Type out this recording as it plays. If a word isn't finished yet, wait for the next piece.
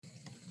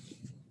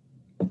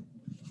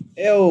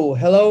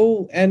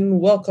Hello, and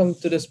welcome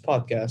to this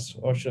podcast.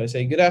 Or should I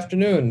say, good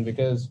afternoon,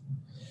 because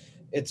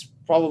it's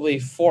probably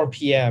 4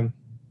 p.m.,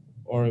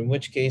 or in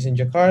which case in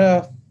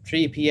Jakarta,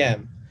 3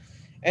 p.m.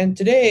 And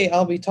today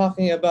I'll be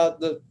talking about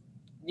the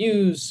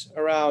news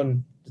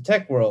around the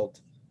tech world,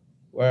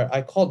 where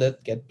I called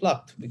it Get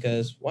Plugged,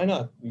 because why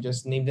not? We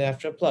just named it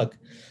after a plug.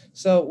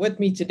 So, with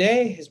me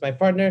today is my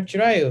partner,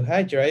 Chirayu.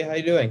 Hi, Chirayu, how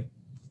you doing?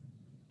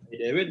 Hey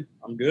David,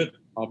 I'm good.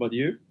 How about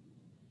you?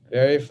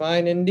 Very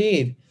fine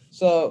indeed.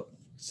 So,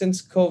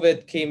 since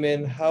COVID came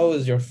in, how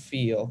is your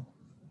feel?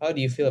 How do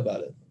you feel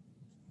about it?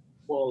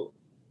 Well,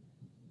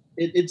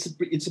 it's a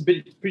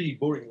pretty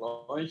boring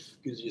life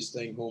because you're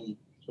staying home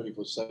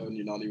 24/7.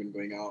 You're not even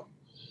going out.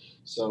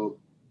 So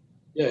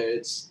yeah,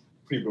 it's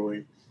pretty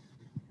boring.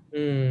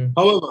 Hmm.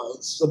 However,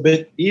 it's a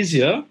bit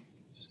easier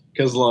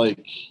because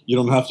like you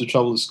don't have to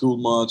travel to school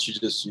much. You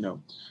just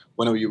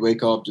whenever you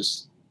wake up,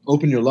 just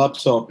open your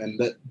laptop and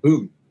that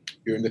boom,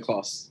 you're in the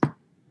class.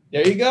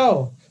 There you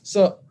go.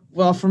 So,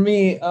 well, for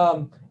me,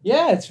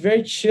 yeah, it's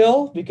very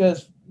chill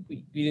because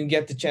we didn't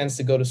get the chance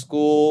to go to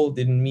school,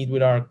 didn't meet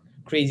with our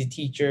crazy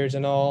teachers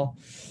and all.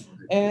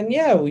 And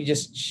yeah, we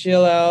just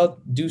chill out,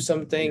 do Yeah,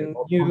 something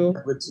or new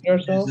contact with with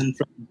seniors ourselves. and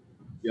friends.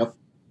 Yep,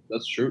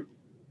 that's true.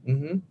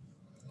 Mm-hmm.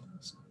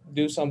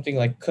 Do something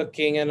like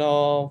cooking and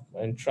all,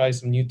 and try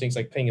some new things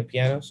like playing a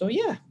piano. So,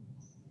 yeah.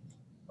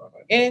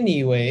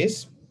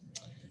 Anyways,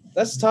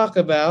 let's talk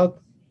about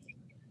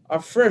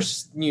our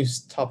first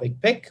news topic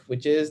pick,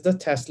 which is the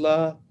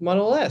Tesla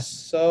Model S.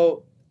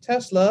 So,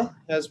 Tesla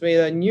has made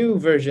a new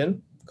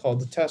version called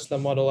the Tesla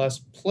Model S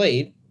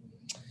Plaid,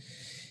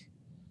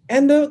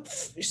 and the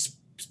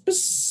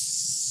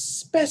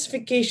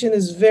specification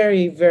is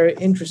very, very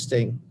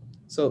interesting.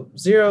 So,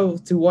 0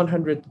 to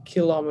 100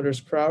 kilometers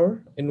per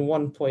hour in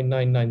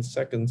 1.99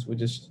 seconds,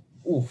 which is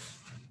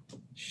oof,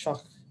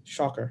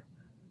 shocker.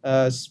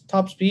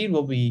 Top speed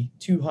will be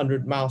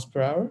 200 miles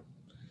per hour,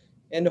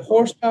 and the Wow,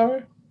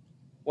 horsepower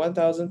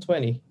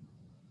 1020.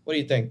 What do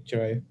you think,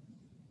 Jirai?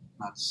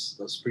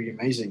 that's pretty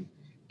amazing.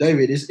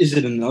 David, is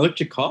it an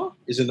electric car?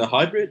 Is it a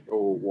hybrid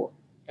or what?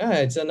 Ah,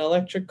 it's an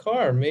electric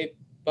car made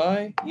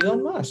by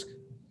Elon Musk.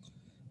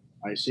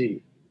 I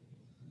see.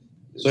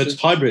 So This it's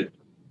is hybrid,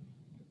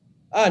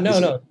 no, is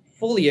it? no,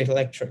 fully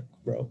electric,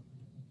 bro.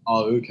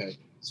 Oh, okay.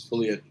 It's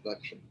fully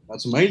electric.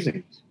 That's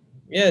amazing.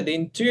 Yeah, the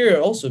interior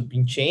also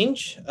been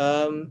changed.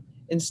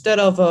 Instead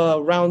of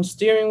a round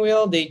steering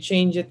wheel, they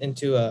change it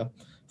into a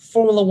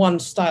Formula One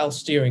style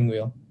steering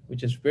wheel,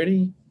 which is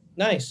pretty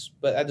nice,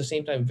 but at the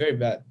same time very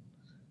bad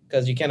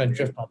because you cannot Okay.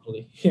 drift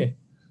properly.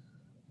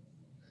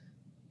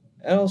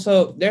 And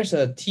also, there's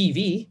a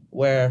TV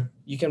where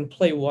you can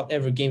play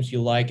whatever games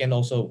you like and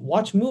also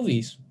watch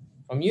movies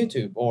from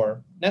YouTube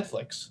or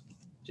Netflix,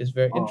 which is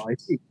very Oh, interesting. I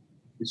see.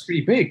 It's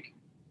pretty big.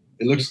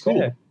 It looks Yeah.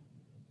 cool.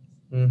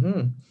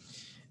 Mm-hmm.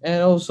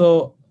 And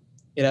also,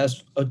 it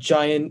has a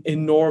giant,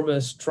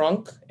 enormous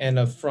trunk and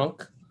a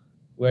frunk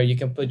where you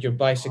can put your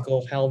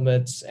bicycle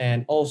helmets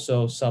and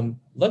also some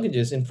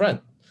luggages in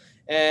front,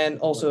 and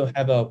also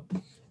have a,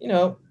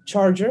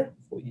 charger,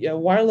 yeah,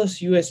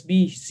 wireless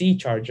USB-C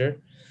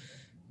charger.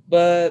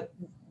 But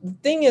the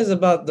thing is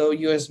about the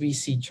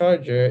USB-C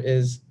charger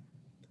is,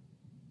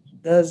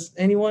 does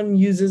anyone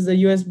uses the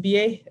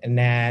USB-A?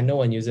 Nah, no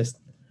one uses.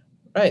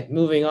 Right,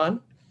 moving on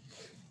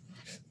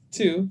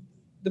to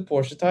the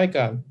Porsche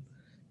Taycan,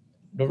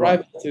 the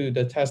Right. rival to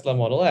the Tesla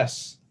Model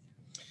S.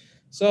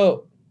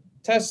 So,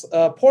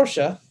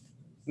 Porsche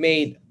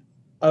made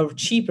a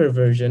cheaper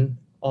version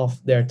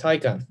of their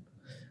Taycan.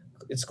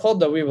 It's called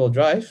the rear-wheel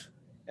drive.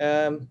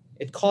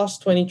 It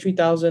costs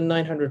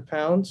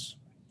 £23,900.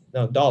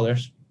 No,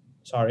 dollars.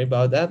 Sorry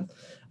about that.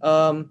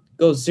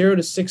 Goes 0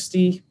 to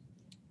 60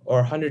 or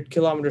 100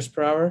 kilometers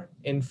per hour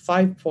in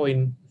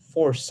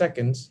 5.4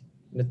 seconds.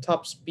 The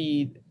top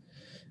speed,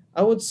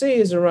 I would say,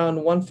 is around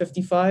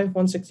 155,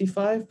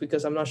 165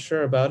 because I'm not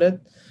sure about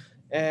it.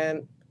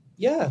 And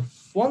yeah,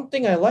 one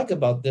thing I like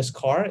about this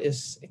car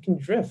is it can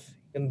drift,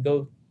 it can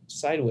go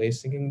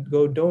sideways, it can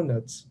go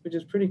donuts, which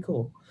is pretty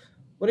cool.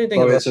 What do you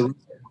think So about it's a.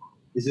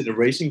 Is it a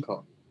racing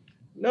car?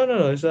 No, no,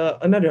 no, it's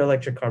another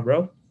electric car,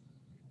 bro.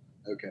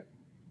 Okay.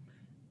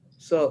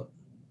 So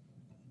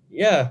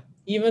yeah,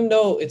 even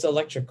though it's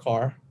electric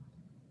car,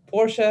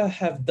 Porsche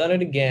have done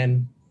it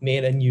again,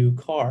 made a new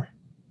car,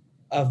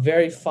 a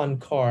very fun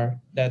car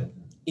that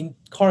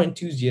car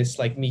enthusiasts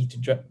like me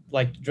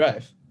like to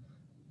drive,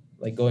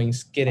 like going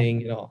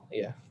skidding and all.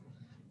 Yeah.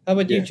 How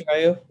about you, Yeah.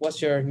 Chayo? What's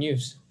your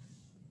news?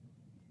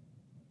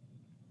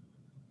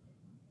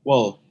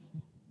 Well,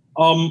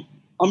 um,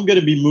 I'm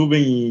gonna be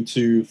moving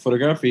to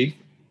photography.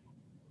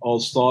 I'll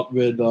start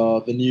with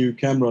the new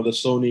camera, the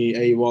Sony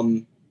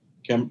A1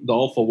 the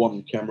Alpha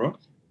One camera.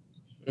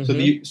 So Mm-hmm.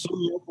 the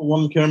Sony Alpha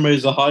One camera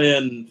is a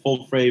high-end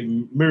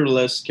full-frame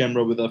mirrorless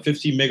camera with a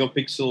 50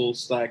 megapixel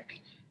stack,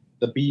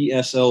 the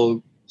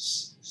BSL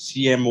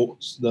CMO,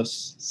 the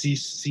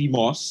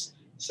CMOS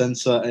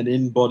sensor, and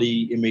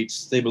in-body image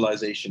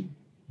stabilization.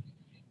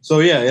 So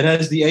yeah, it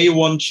has the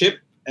A1 chip,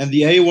 and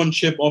the A1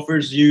 chip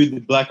offers you the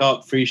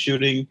blackout-free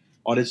shooting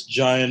on its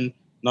giant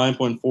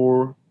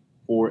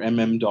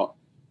 9.44 dot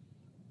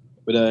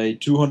with a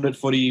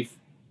 240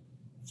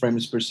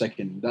 frames per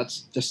second.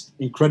 That's just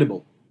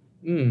incredible.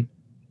 Mm. Yeah,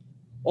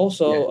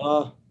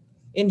 Also,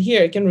 in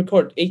here it can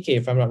record 8K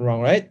if I'm not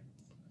wrong, right?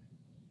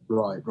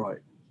 right, right.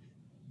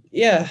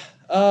 Yeah,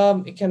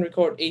 it can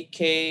record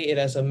 8K. It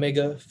has a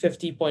mega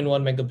 50.1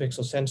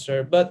 megapixel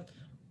sensor. But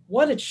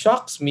what it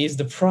shocks me is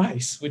the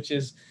price, which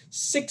is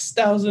six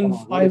thousand Oh,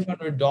 that is, five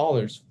hundred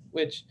dollars,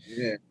 which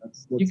yeah, you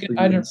that's can pretty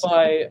either insane.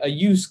 buy a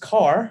used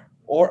car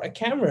or a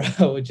camera,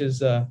 which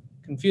is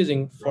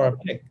confusing for a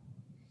Right. pick.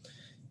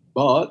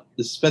 But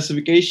the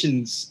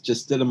specifications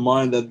just didn't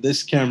mind that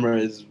this camera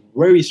is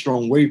very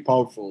strong, very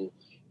powerful,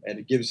 and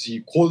it gives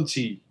you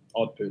quality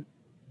output.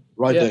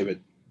 Right, Yeah, David?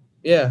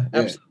 yeah, Yeah.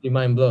 absolutely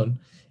mind blown.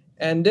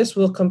 And this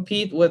will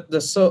compete with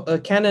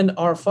the Canon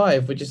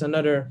R5, which is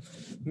another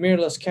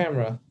mirrorless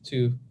camera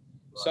to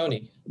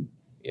Sony.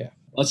 Yeah.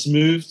 Let's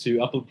move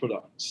to Apple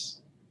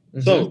products.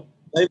 Hmm. So,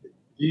 David,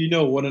 do you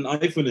know what an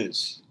iPhone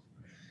is?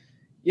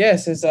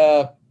 Yes, it's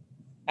a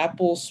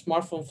Apple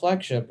smartphone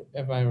flagship.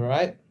 Am I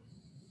right?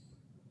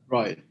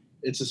 Right.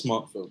 It's a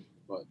smartphone.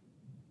 Right.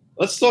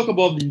 Let's talk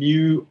about the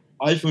new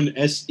iPhone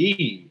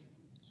SE.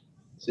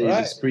 Says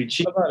Right. it's pretty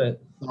cheap. What about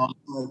it?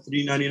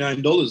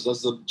 $399.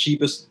 That's the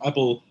cheapest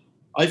Apple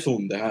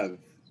iPhone they have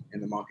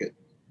in the market.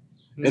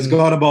 It's Hmm.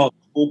 got about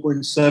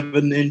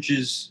 4.7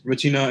 inches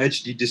Retina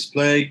HD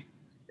display.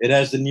 It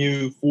has the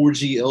new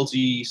 4G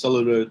LTE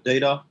cellular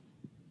data.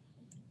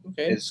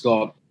 Okay. It's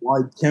got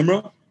wide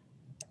camera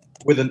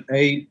with an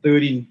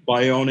A13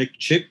 Bionic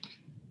chip,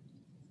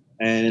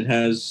 and it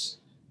has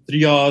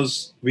 3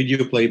 hours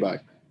video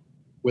playback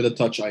with a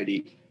Touch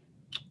ID.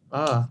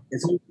 Ah,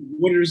 It's also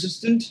water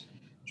resistant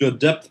to a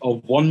depth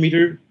of 1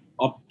 meter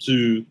up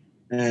to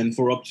and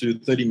for up to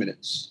 30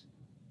 minutes.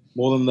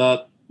 More than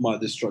that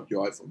might destruct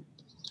your iPhone.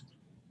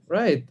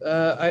 right.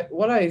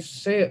 What I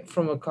say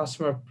from a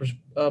customer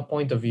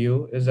point of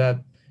view is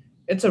that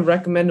it's a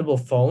recommendable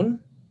phone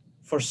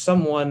for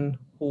someone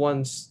who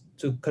wants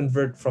to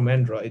convert from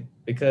Android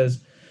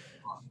because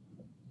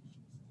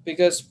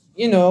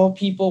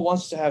people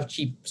wants to have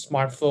cheap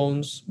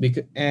smartphones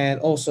and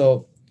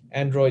also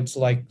Androids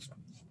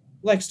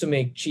likes to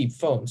make cheap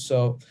phones.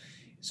 So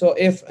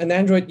if an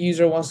Android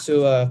user wants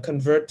to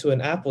convert to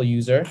an Apple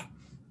user,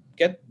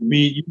 get You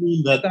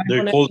mean get that the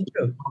their iPhone quality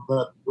SE is too. not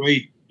that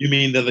great? You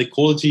mean that the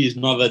quality is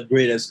not that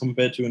great as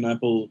compared to an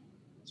Apple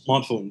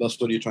smartphone? That's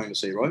what you're trying to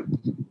say, right?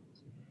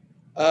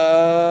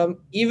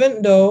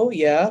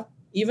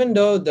 Even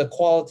though the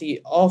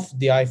quality of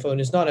the iPhone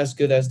is not as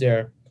good as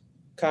their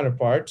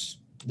counterparts,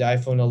 the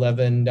iPhone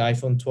 11, the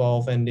iPhone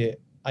 12, and the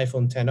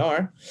iPhone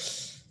 10R,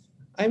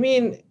 I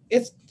mean,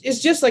 it's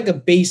just like a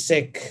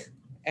basic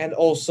and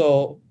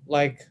also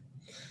like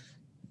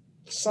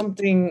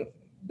something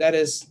that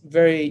is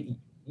very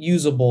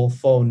usable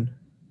phone,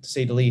 to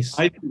say the least,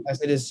 I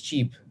as it is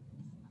cheap.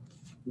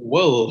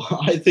 Well,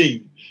 I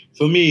think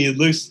for me, it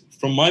looks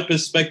from my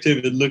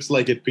perspective, it looks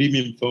like a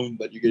premium phone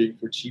that you're getting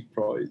for cheap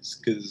price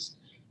because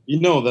you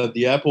know that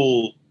the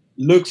Apple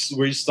looks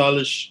very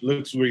stylish,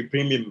 looks very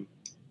premium,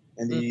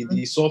 and the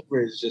Mhm.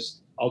 software is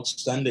just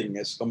outstanding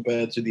as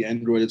compared to the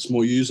Android. It's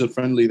more user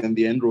friendly than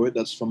the Android.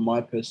 That's from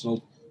my personal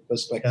Yeah,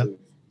 perspective.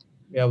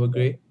 yeah, I would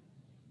agree.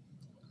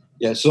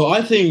 Yeah, so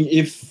I think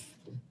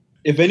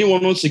if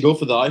anyone wants to go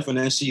for the iPhone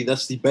SE,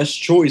 that's the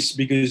best choice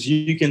because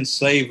you can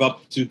save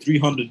up to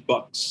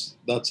 $300.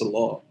 That's a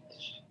lot,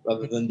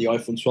 rather than the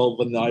iPhone 12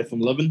 and the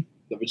iPhone 11,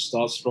 which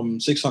starts from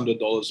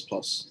 $600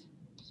 plus.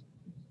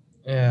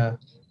 Yeah.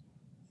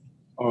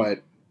 All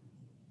right,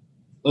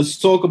 let's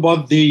talk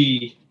about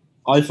the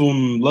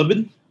iPhone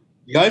 11.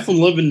 The iPhone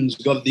 11's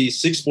got the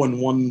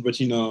 6.1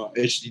 Retina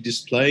HD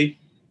display.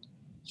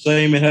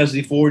 Same, it has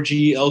the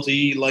 4G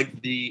LTE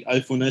like the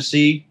iPhone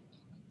SE.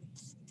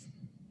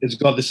 It's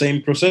got the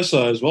same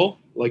processor as well,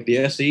 like the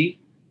SE,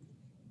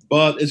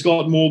 but it's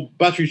got more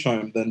battery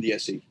time than the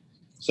SE.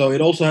 So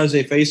it also has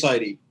a Face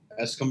ID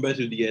as compared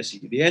to the SE.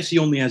 The SE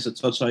only has a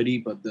Touch ID,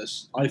 but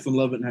this iPhone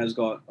 11 has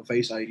got a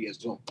Face ID as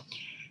well.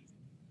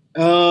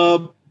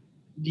 Uh,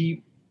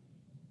 the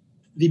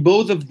the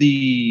both of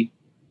the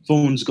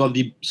phones got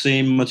the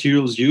same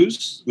materials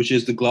used, which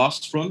is the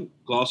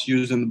glass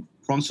used in the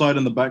front side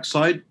and the back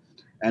side,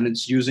 and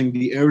it's using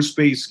the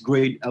aerospace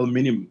grade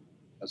aluminum.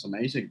 That's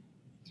amazing.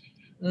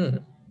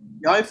 Mm.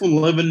 The iPhone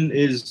 11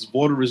 is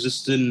water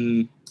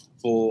resistant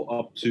for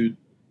up to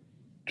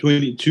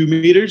 22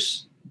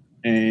 meters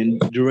and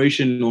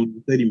duration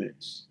on 30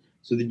 minutes.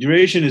 So the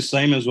duration is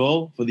same as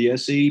well for the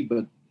SE,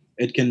 but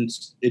it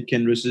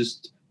can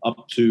resist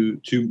up to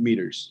 2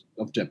 meters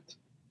of depth.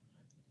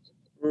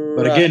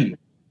 But Right. again,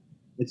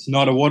 it's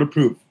not a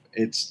waterproof.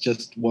 It's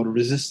just water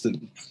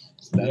resistant.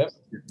 So Yep.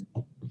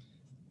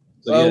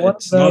 yeah,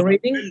 What's it's the not.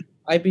 rating?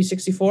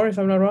 IP64, if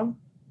I'm not wrong.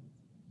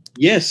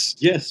 Yes,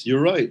 yes,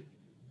 you're right.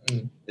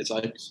 Mm. It's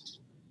like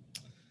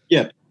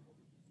yeah,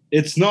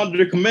 it's not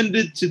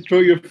recommended to throw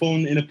your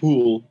phone in a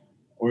pool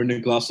or in a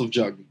glass of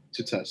jug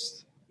to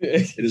test.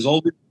 It is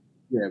always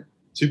yeah.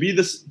 To be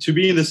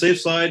in the safe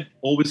side,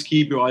 always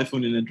keep your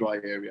iPhone in a dry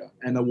area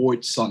and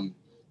avoid sun.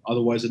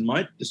 Otherwise, it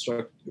might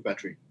destruct your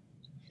battery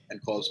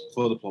and cause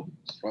further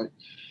problems, right?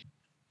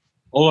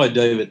 All right,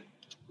 David,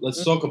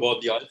 let's talk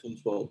about the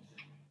iPhone 12.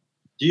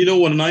 Do you know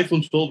what an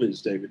iPhone 12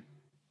 is, David?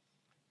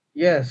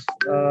 Yes,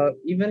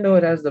 even though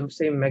it has the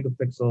same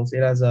megapixels,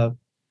 it has a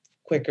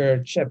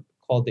quicker chip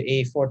called the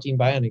A14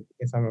 Bionic,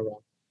 if I'm not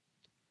wrong.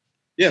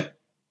 Yeah,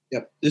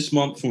 yeah. This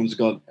smartphone's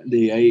got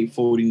the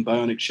A14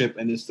 Bionic chip,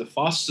 and it's the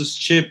fastest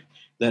chip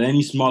that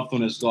any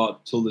smartphone has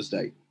got till this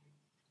day.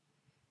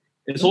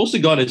 It's also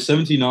got a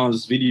 17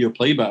 hours video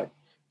playback,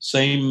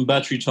 same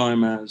battery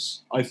time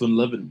as iPhone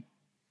 11,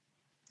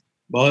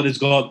 but it's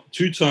got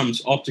 2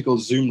 times optical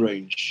zoom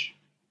range,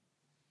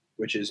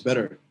 which is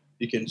better.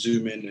 You can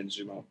zoom in and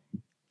zoom out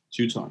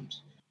 2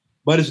 times.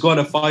 But it's got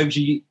a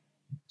 5G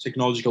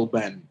technological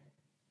band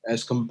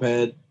as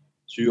compared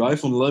to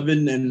iPhone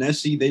 11 and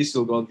SE. They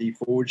still got the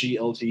 4G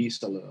LTE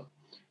cellular.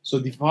 So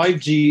the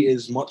 5G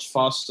is much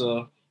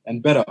faster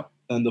and better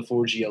than the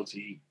 4G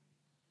LTE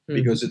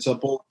because it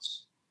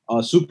supports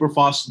super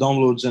fast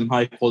downloads and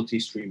high quality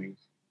streaming.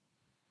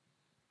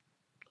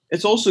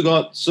 It's also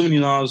got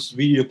 17 hours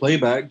video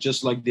playback,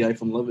 just like the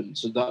iPhone 11,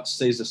 so that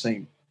stays the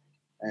same,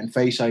 and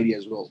Face ID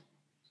as well.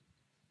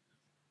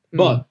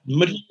 But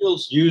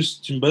materials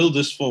used to build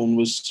this phone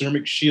was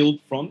ceramic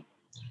shield front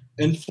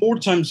and 4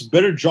 times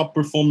better drop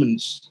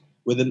performance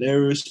with an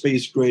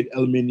aerospace grade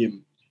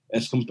aluminium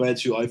as compared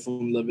to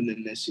iPhone 11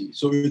 and SE.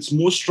 So it's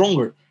more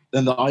stronger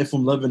than the iPhone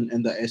 11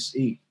 and the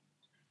SE.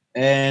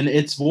 And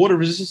its water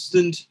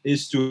resistant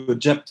is to a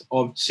depth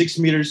of 6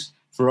 meters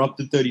for up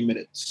to 30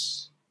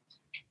 minutes.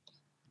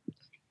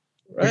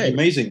 Right. Pretty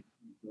amazing.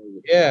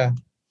 Yeah.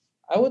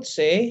 I would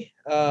say,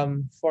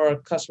 for a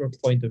customer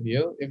point of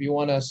view, if you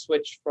want to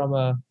switch from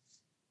a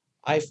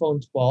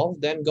iPhone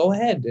 12, then go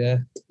ahead.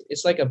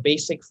 It's like a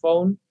basic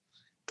phone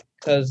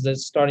because the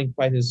starting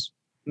price is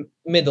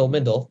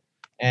middle,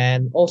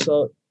 and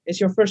also it's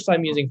your first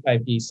time using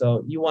 5G,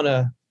 so you want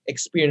to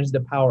experience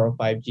the power of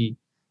 5G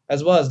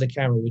as well as the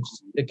camera, which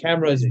the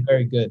camera is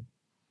very good.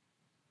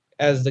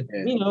 As the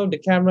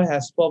camera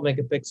has 12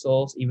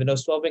 megapixels, even though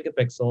it's 12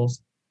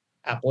 megapixels,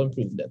 Apple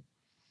improved it.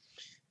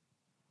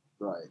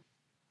 Right.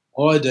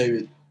 All right,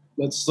 David.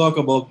 Let's talk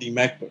about the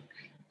MacBook.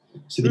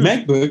 So the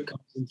MacBook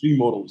comes in 3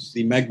 models: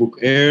 the MacBook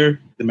Air,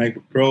 the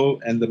MacBook Pro,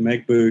 and the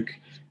MacBook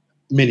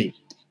Mini.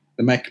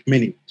 The Mac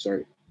Mini,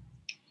 sorry.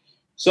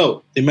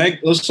 So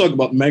let's talk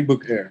about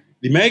MacBook Air.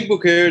 The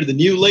MacBook Air, the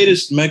new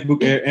latest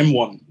MacBook Air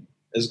M1,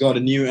 has got a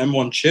new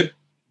M1 chip,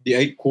 the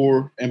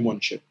 8-core M1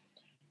 chip,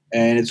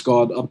 and it's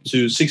got up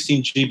to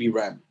 16 GB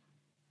RAM.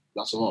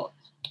 That's a lot,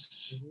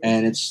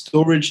 and its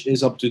storage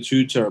is up to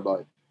 2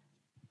 TB.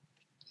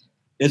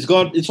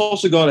 It's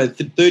also got a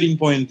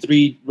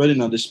 13.3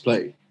 Retina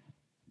display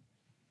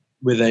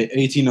with a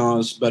 18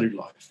 hours battery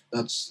life.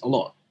 That's a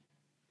lot.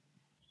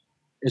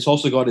 It's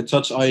also got a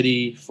Touch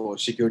ID for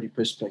security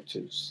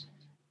perspectives.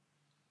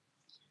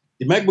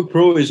 The MacBook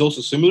Pro is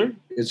also similar.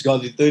 It's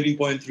got the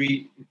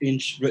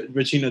 13.3-inch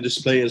Retina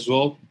display as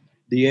well,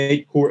 the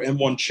 8-core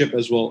M1 chip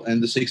as well,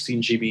 and the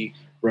 16 GB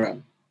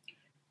RAM.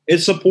 It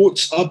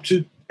supports up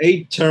to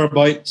 8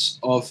 terabytes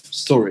of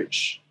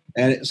storage,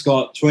 and it's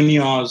got 20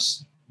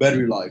 hours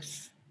battery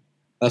life.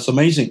 That's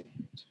amazing.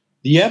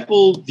 The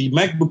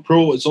MacBook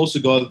Pro has also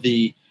got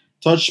the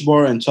Touch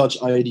Bar and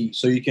Touch ID,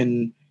 so you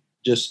can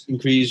just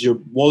increase your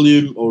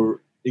volume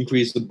or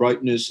increase the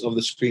brightness of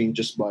the screen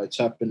just by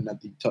tapping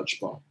at the Touch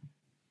Bar.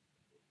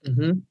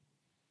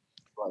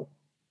 Right.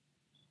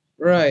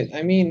 Right.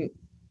 I mean,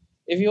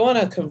 if you want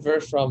to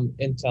convert from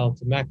Intel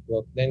to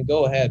MacBook, then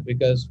go ahead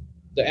because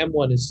the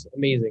M1 is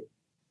amazing.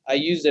 I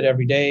use it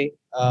every day.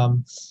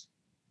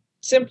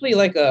 Simply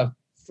like a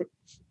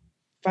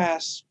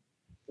fast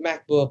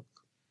MacBook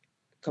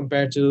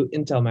compared to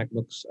Intel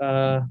MacBooks.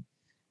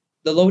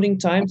 The loading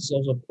time is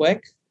also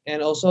quick,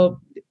 and also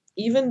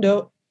even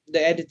though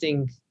the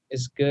editing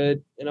is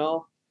good,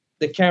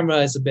 the camera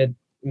is a bit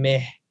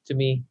meh to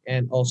me,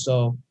 and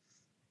also,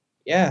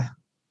 yeah.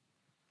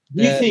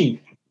 Do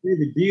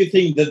you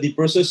think that the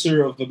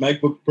processor of the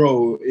MacBook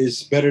Pro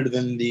is better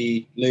than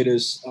the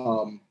latest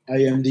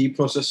AMD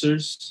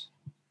processors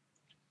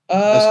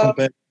as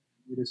compared to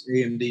the latest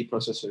AMD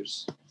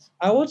processors?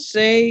 I would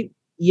say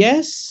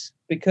yes,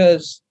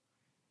 because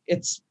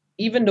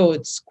even though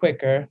it's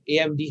quicker,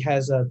 AMD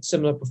has a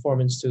similar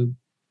performance to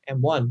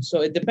M1.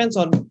 So it depends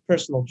on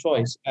personal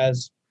choice,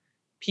 as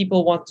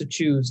people want to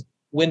choose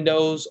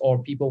Windows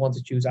or people want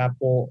to choose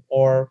Apple,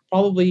 or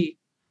probably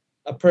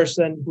a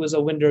person who is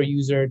a Windows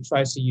user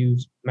tries to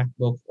use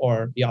MacBook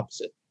or the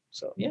opposite.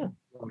 So yeah.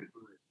 Right.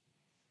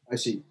 I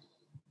see.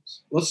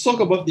 Let's talk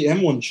about the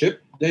M1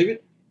 chip,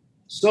 David.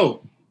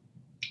 So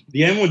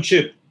the M1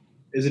 chip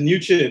is a new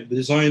chip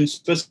designed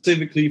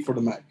specifically for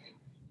the Mac.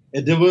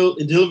 It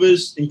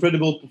delivers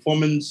incredible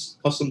performance,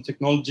 custom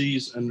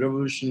technologies, and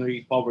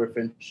revolutionary power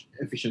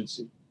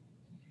efficiency.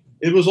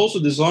 It was also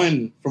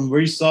designed from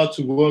very start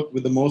to work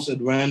with the most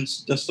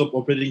advanced desktop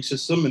operating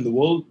system in the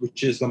world,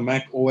 which is the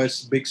Mac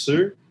OS Big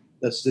Sur.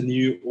 That's the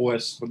new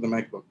OS for the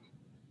MacBook,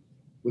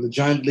 with a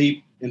giant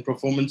leap in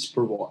performance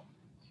per watt.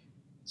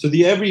 So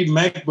the every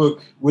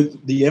MacBook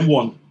with the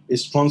M1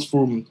 is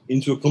transformed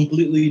into a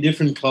completely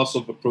different class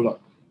of a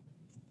product.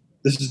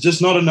 This is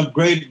just not an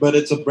upgrade, but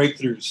it's a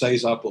breakthrough,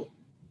 says Apple.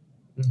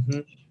 Hmm.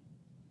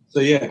 So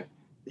yeah,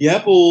 the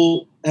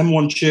Apple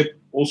M1 chip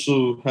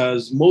also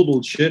has mobile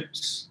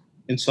chips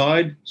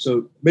inside.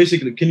 So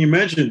basically, can you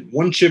imagine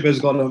one chip has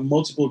got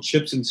multiple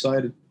chips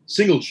inside a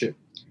single chip?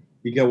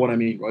 You get what I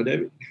mean, right,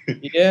 David?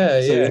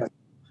 Yeah, So yeah. yeah,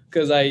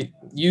 Because I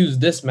use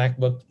this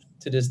MacBook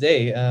to this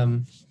day.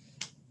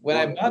 When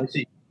I right. I bought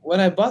see. when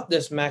I bought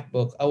this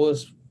MacBook, I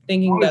was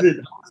thinking How is that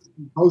it?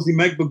 How's the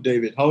MacBook,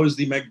 David? How is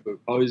the MacBook?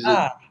 How is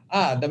it?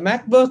 the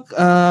MacBook.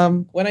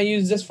 When I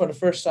used this for the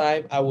first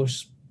time, I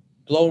was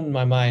blown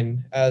my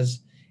mind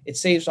as it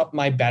saves up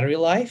my battery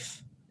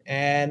life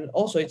and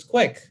also it's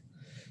quick.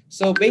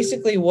 So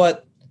basically,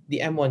 what the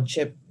M1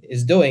 chip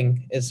is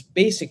doing is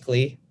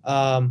basically,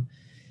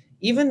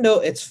 even though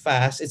it's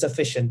fast, it's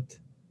efficient.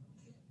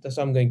 That's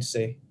what I'm going to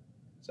say.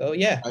 So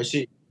yeah. I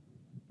see.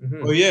 Oh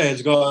Hmm. yeah,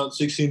 it's got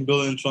 16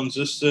 billion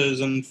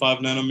transistors and 5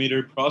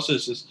 nanometer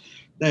processors.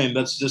 Damn,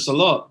 that's just a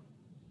lot.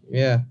 Yeah, So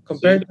yeah,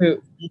 compared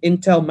to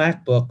Intel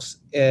MacBooks,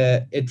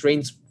 it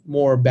drains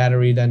more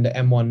battery than the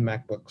M1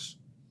 MacBooks.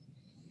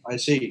 I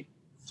see.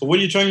 So what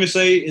you're trying to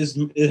say is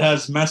it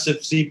has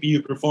massive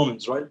CPU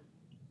performance, right?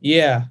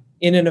 Yeah,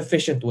 in an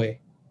efficient way.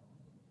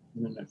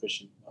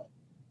 Efficient.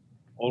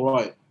 All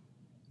right.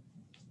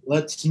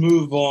 Let's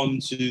move on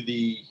to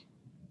the.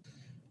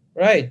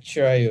 Right,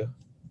 Shirayu.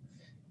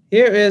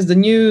 Here is the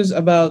news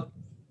about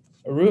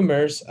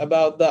rumors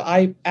about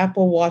the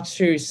Apple Watch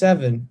Series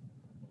 7.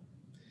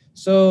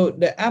 So,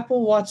 the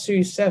Apple Watch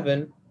Series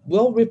 7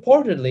 will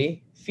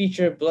reportedly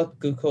feature blood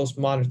glucose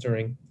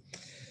monitoring.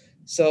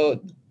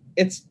 So,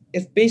 it's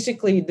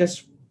basically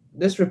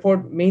this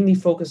report mainly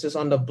focuses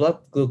on the blood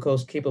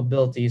glucose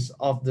capabilities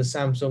of the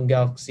Samsung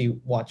Galaxy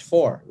Watch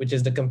 4, which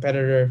is the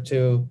competitor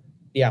to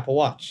the Apple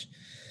Watch.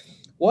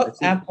 I What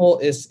see. Apple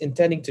is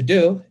intending to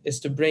do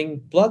is to bring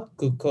blood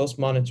glucose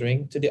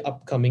monitoring to the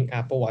upcoming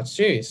Apple Watch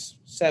Series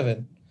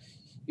 7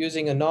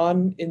 using a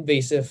non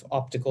invasive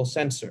optical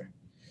sensor.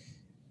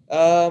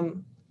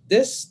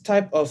 This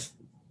type of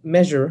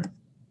measure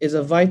is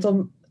a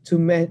vital to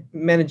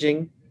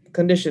managing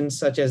conditions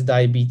such as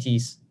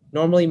diabetes.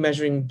 Normally,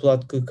 measuring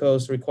blood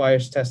glucose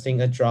requires testing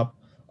a drop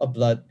of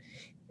blood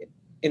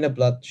in a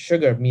blood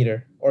sugar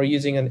meter or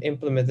using an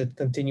implemented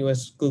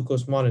continuous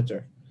glucose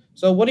monitor.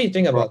 So, what do you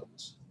think Right. about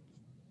this?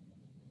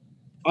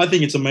 I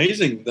think it's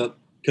amazing that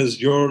because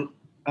your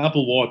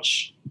Apple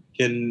Watch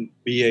can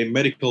be a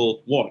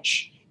medical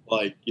watch.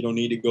 Like you don't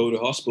need to go to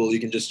hospital. You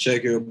can just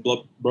check your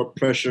blood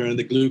pressure and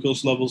the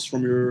glucose levels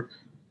from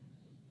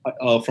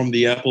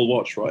the Apple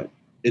Watch, right?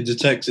 It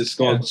detects. It's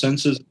Yeah, got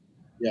sensors.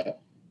 Yeah,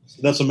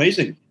 so that's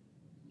amazing.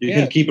 You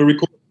yeah. can keep a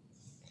record.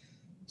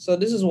 So,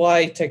 this is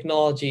why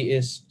technology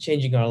is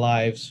changing our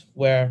lives.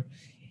 Where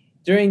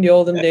during the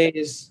olden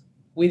days,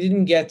 we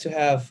didn't get to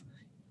have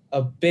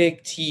a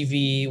big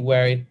TV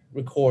where it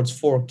records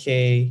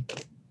 4K.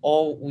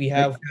 All we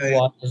have to Okay.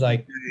 watch is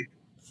like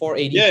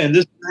Yeah, 480p.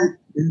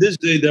 in this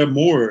day there are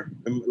more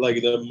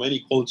like there are many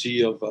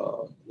quality of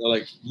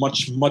like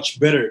much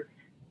better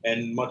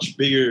and much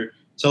bigger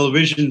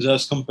televisions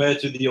as compared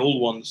to the old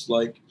ones.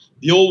 Like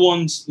the old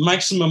ones,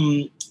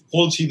 maximum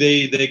quality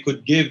they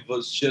could give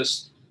was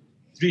just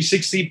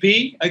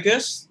 360p, I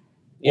guess,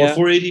 or Yeah,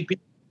 480p,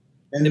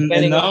 and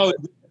depending on now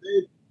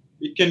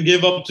it can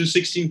give up to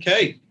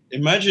 16K.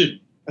 Imagine,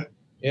 that's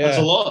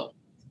a yeah, lot.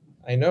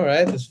 I know,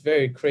 right? It's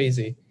very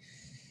crazy.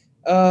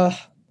 Uh,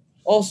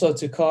 Also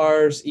to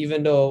cars,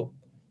 even though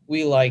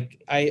we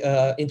like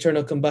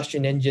internal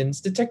combustion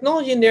engines, the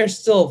technology in there is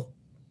still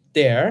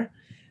there.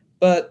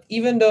 But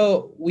even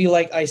though we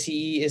like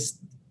ICE, is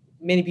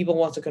many people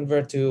want to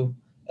convert to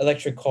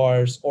electric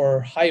cars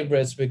or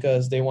hybrids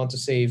because they want to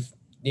save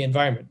the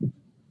environment.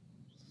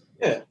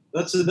 Yeah,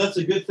 that's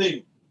a good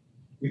thing.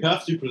 We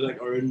have to protect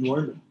our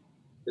environment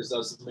because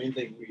that's the main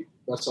thing.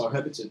 That's our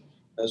habitat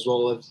as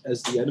well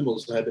as the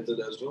animals' habitat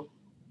as well.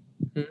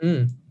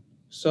 Hmm.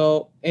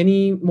 So,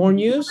 any more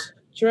news,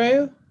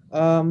 Chirayu?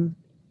 Um,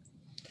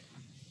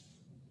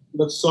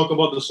 Let's talk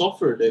about the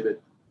software, David.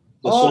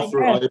 The oh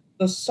software yes,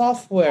 the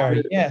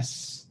software.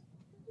 Yes.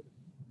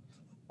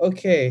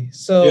 Okay. yeah,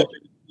 So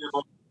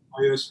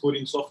iOS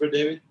 14 software,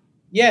 David.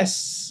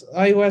 yes,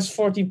 iOS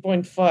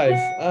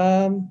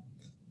 14.5.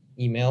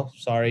 Email.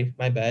 Sorry,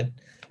 my bad.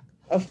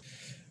 Uh,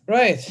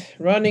 right,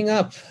 running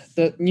up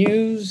the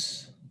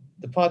news,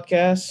 the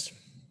podcast,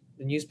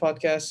 the news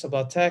podcast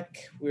about tech.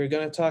 We're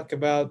gonna talk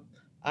about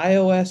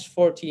iOS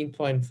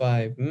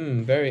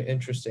 14.5. Very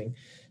interesting.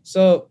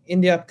 So,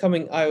 in the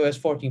upcoming iOS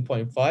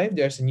 14.5,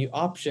 there's a new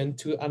option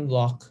to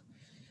unlock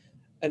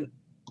an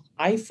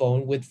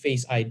iPhone with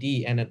Face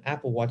ID and an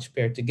Apple Watch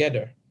paired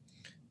together,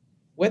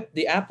 with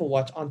the Apple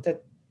Watch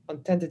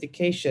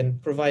authentication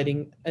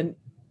providing an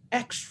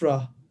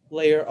extra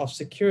layer of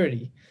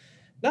security.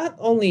 Not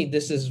only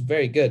this is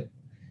very good,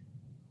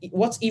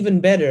 what's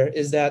even better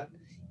is that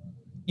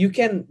you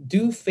can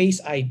do Face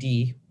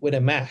ID with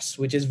a mask,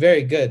 which is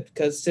very good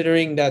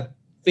considering that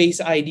Face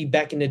ID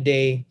back in the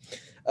day,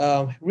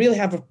 really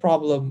have a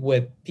problem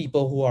with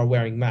people who are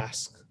wearing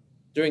masks.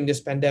 During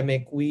this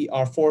pandemic, we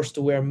are forced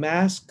to wear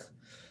masks,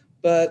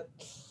 but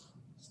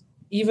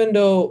even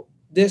though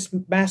this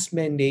mask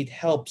mandate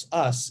helps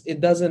us,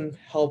 it doesn't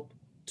help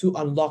to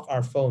unlock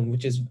our phone,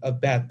 which is a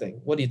bad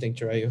thing. What do you think,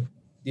 Chirayu?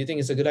 Do you think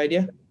it's a good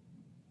idea?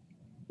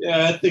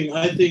 Yeah, I think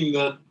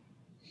that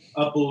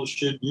Apple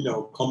should,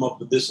 come up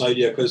with this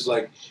idea because,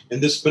 like, in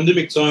this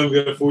pandemic time, we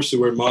are forced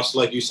to wear masks,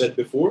 like you said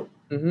before.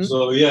 Mm-hmm.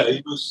 So yeah,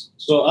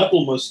 so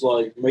Apple must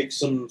like make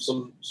some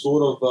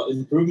sort of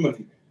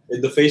improvement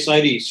in the Face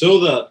ID so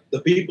that the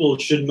people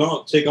should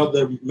not take out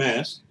their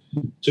mask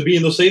to be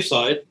in the safe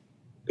side.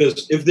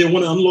 Because if they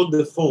want to unlock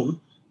their phone,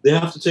 they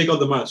have to take out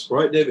the mask,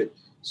 right, David?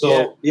 Yeah,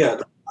 So yeah,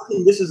 I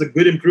think this is a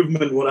good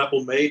improvement what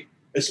Apple made,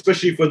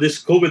 especially for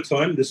this COVID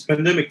time, this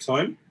pandemic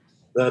time,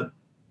 that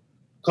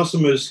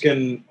customers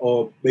can,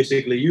 or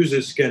basically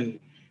users can,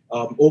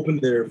 open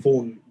their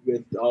phone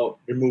without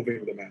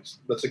removing the mask.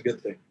 That's a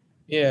good thing.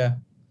 yeah.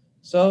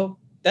 So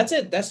that's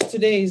it. That's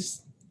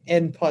today's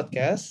end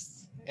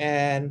podcast.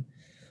 And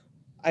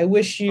I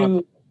wish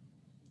you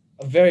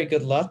a very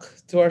good luck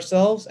to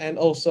ourselves and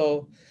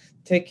also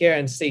take care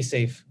and stay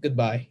safe.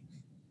 Goodbye.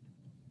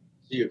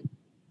 See you.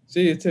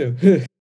 See you too.